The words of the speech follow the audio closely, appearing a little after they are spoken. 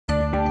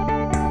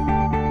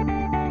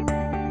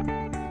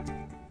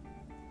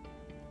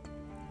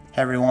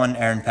Hey everyone,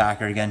 Aaron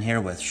Packer again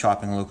here with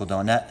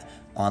shoppinglocal.net,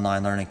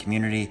 online learning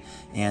community.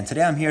 And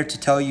today I'm here to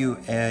tell you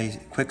a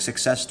quick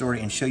success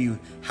story and show you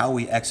how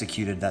we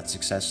executed that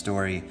success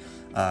story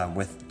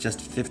with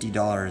just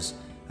 $50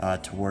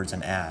 towards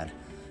an ad.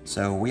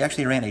 So we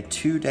actually ran a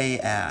 2-day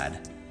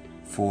ad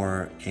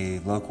for a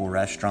local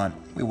restaurant.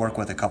 We work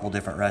with a couple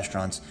different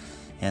restaurants,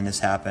 and this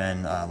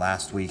happened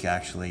last week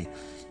actually.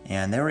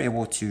 And they were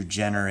able to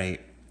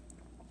generate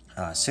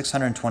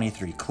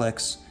 623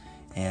 clicks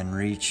and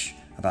reach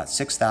about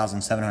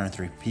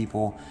 6,703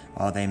 people,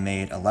 while they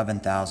made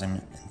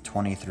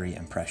 11,023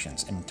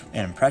 impressions. And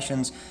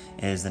impressions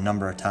is the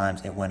number of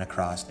times it went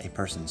across a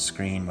person's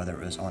screen, whether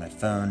it was on a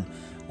phone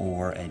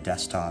or a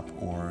desktop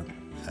or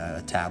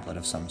a tablet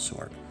of some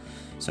sort.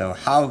 So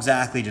how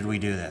exactly did we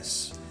do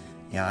this?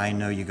 Yeah, I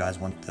know you guys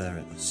want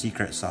the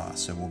secret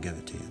sauce, so we'll give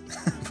it to you.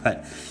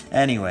 But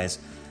anyways,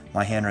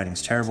 my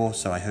handwriting's terrible,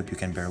 so I hope you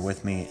can bear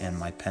with me, and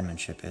my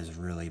penmanship is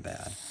really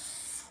bad.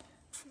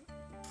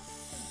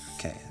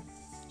 Okay,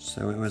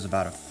 so it was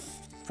about a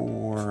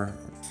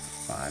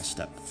 4-5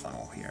 step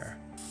funnel here.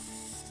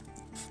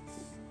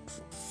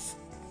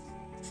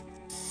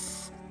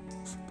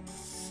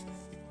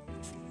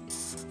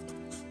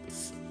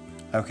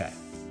 Okay,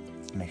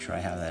 make sure I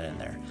have that in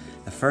there.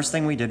 The first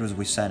thing we did was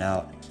we sent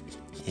out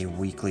a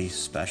weekly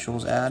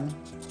specials ad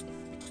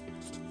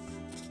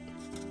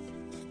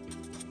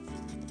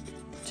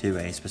to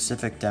a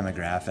specific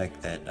demographic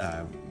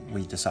that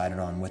we decided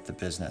on with the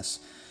business.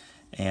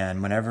 And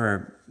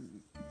whenever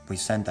we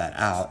sent that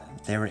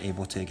out, they were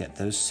able to get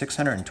those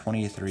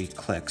 623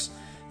 clicks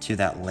to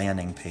that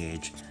landing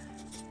page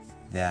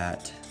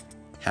that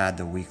had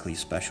the weekly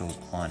specials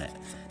on it.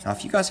 Now,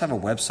 if you guys have a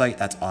website,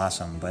 that's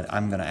awesome, but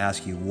I'm gonna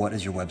ask you, what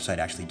is your website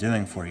actually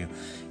doing for you?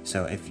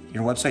 So if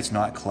your website's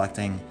not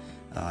collecting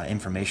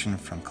information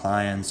from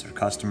clients or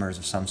customers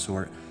of some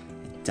sort,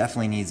 it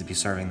definitely needs to be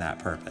serving that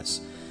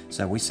purpose.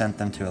 So we sent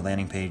them to a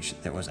landing page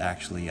that was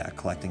actually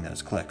collecting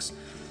those clicks.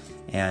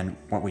 And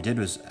what we did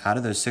was, out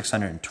of those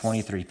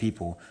 623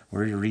 people,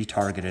 we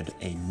retargeted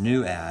a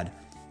new ad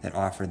that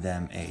offered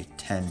them a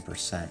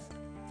 10%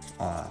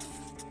 off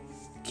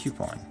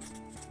coupon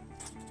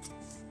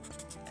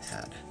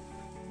ad.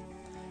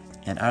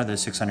 And out of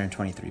those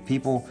 623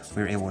 people,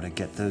 we were able to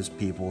get those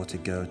people to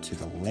go to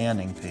the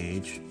landing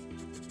page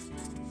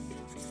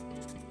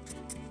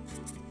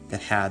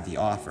that had the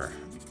offer.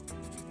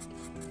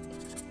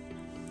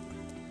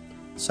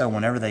 So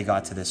whenever they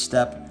got to this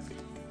step,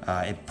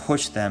 it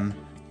pushed them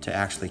to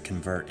actually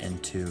convert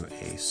into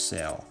a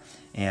sale.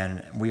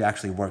 And we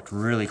actually worked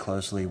really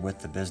closely with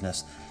the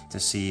business to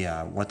see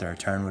what the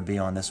return would be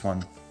on this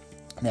one.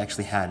 They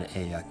actually had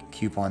a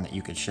coupon that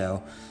you could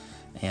show,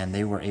 and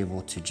they were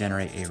able to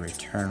generate a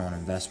return on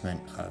investment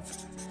of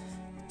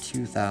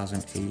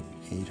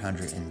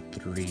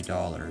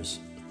 $2,803.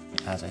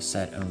 As I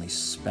said, only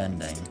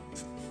spending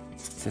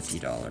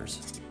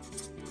 $50.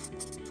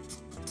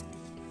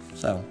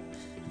 So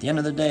at the end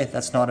of the day,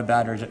 that's not a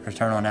bad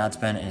return on ad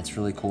spend, and it's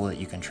really cool that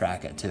you can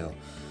track it too.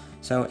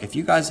 So if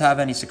you guys have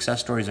any success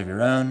stories of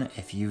your own,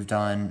 if you've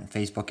done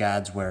Facebook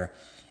ads where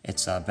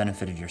it's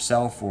benefited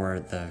yourself or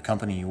the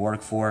company you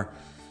work for,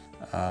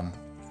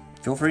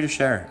 feel free to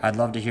share. I'd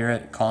love to hear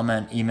it.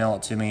 Comment, email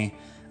it to me,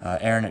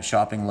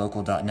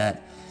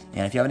 aaron@shoppinglocal.net.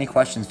 And if you have any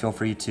questions, feel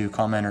free to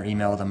comment or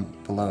email them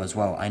below as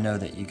well. I know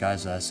that you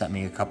guys sent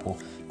me a couple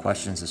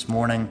questions this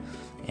morning,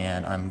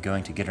 and I'm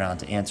going to get around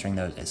to answering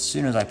those as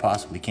soon as I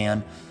possibly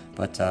can.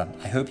 But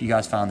I hope you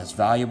guys found this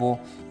valuable,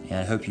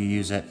 and I hope you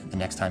use it the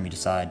next time you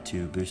decide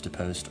to boost a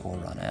post or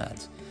run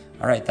ads.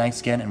 All right, thanks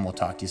again, and we'll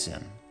talk to you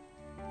soon.